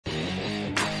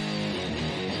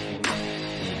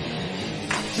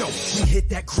Yo, we hit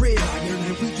that gridiron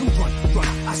and we do run.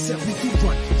 I said we do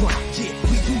run. Yeah,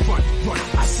 we do run.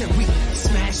 I said we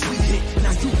smash, we hit.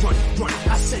 Now you run.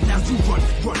 I said now you run.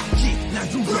 Yeah, now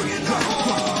you run.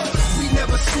 We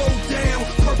never slow down.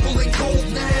 Purple and gold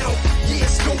now. Yeah,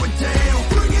 it's going down.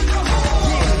 Bring it home.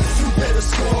 Yeah, you better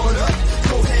squad up.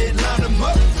 Go ahead, line them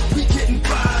up. We getting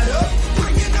fired up.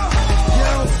 Bring it home.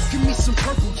 Yo, give me some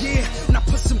purple, yeah. Now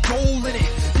put some gold in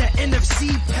it. That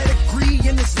NFC pedigree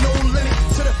and there's no limit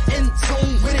to the end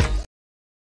zone with it.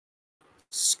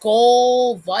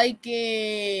 Skol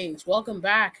Vikings, welcome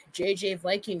back. JJ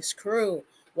Vikings crew,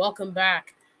 welcome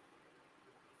back.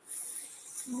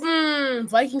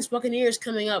 Vikings Buccaneers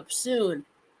coming up soon,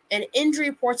 and injury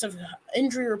reports have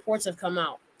come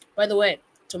out. By the way,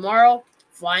 tomorrow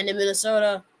flying to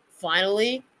Minnesota.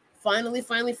 Finally.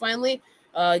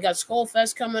 You got Skol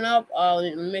Fest coming up.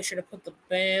 Let me make sure to put the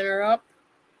banner up.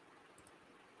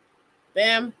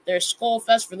 Bam! There's Skol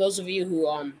Fest for those of you who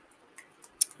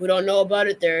don't know about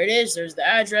it. There it is. There's the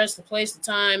address, the place, the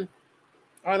time.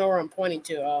 I don't know where I'm pointing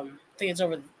to. I think it's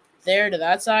over there to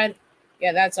that side.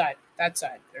 Yeah, that side.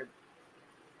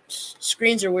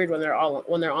 Screens are weird when they're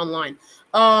online.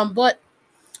 But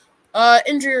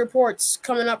injury reports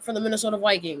coming up for the Minnesota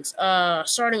Vikings.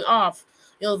 Starting off,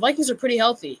 the Vikings are pretty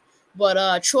healthy,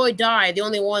 but Troy Dye, the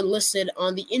only one listed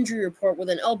on the injury report with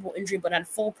an elbow injury, but had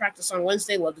full practice on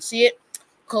Wednesday. Love to see it.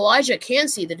 Kalijah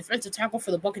Cansey, the defensive tackle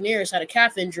for the Buccaneers, had a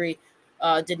calf injury,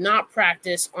 did not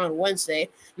practice on Wednesday.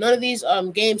 None of these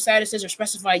game statuses are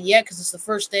specified yet because it's the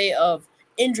first day of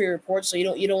injury reports, so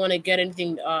you don't want to get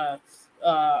anything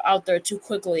out there too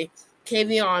quickly.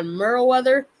 Kavion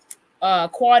Merriweather,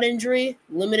 quad injury,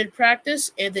 limited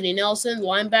practice. Anthony Nelson,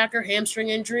 linebacker, hamstring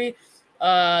injury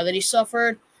that he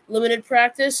suffered, limited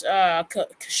practice.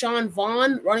 Keyshawn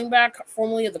Vaughn, running back,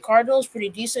 formerly of the Cardinals, pretty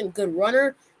decent, good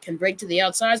runner. Can break to the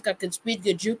outsides, got good speed,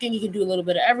 good juking. He can do a little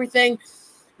bit of everything.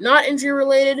 Not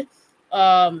injury-related,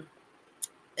 and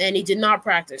he did not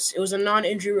practice. It was a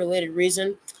non-injury-related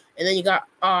reason. And then you got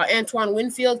Antoine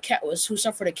Winfield, who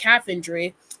suffered a calf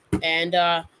injury and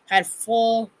had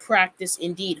full practice, for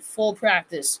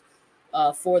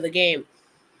the game.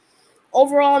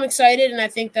 Overall, I'm excited, and I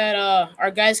think that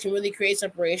our guys can really create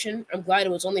separation. I'm glad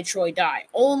it was only Troy Dye.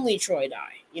 Only Troy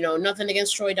Dye. Nothing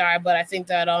against Troy Dye, but I think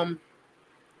that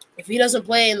if he doesn't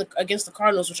play against the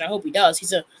Cardinals, which I hope he does,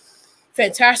 he's a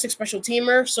fantastic special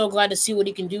teamer. So glad to see what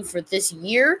he can do for this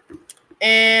year.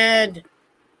 But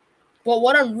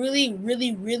what I'm really,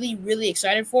 really, really, really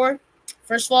excited for,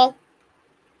 first of all,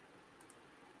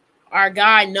 our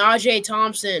guy, Najee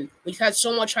Thompson. We've had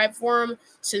so much hype for him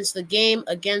since the game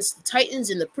against the Titans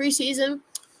in the preseason,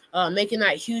 making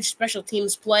that huge special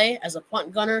teams play as a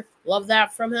punt gunner. Love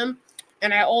that from him.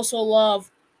 And I also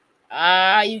love,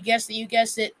 you guessed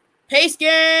it, Pace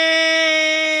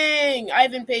Gang!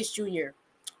 Ivan Pace Jr.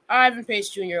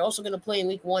 Also going to play in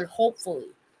week 1, hopefully.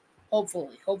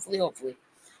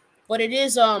 But it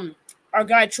is our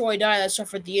guy Troy Dye that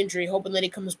suffered the injury, hoping that he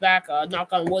comes back,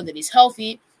 knock on wood, that he's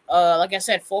healthy. Like I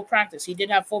said, full practice. He did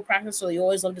have full practice, so you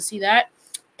always love to see that.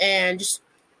 And just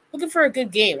looking for a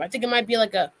good game. I think it might be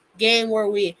like a game where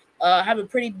we have a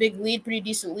pretty big lead, pretty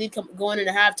decent lead going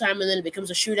into halftime, and then it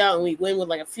becomes a shootout and we win with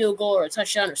like a field goal or a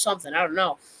touchdown or something. I don't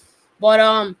know. But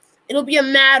it'll be a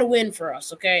mad win for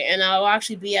us, okay? And I'll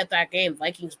actually be at that game.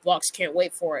 Vikings-Bucks. Can't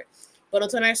wait for it. But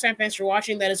until next time, thanks for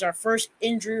watching. That is our first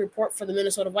injury report for the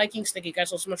Minnesota Vikings. Thank you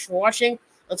guys so much for watching.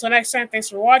 Until next time, thanks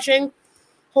for watching.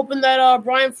 Hoping that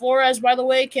Brian Flores, by the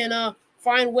way, can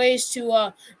find ways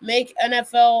to make our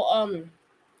NFL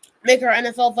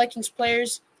Vikings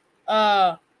players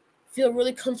feel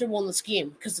really comfortable in the scheme,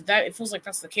 because it feels like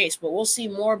that's the case. But we'll see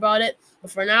more about it. But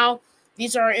for now,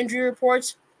 these are our injury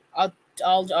reports.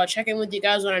 I'll check in with you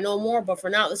guys when I know more. But for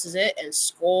now, this is it. And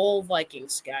Skol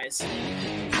Vikings, guys.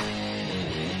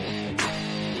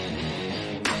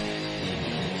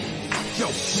 Yo,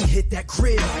 we hit that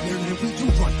gridiron and we do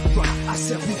run. I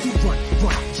said we do run.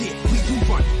 Yeah, we do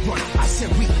run. I said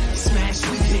we smash,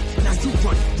 we hit. Now you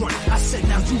run. I said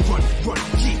now you run.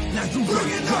 Yeah, now you run.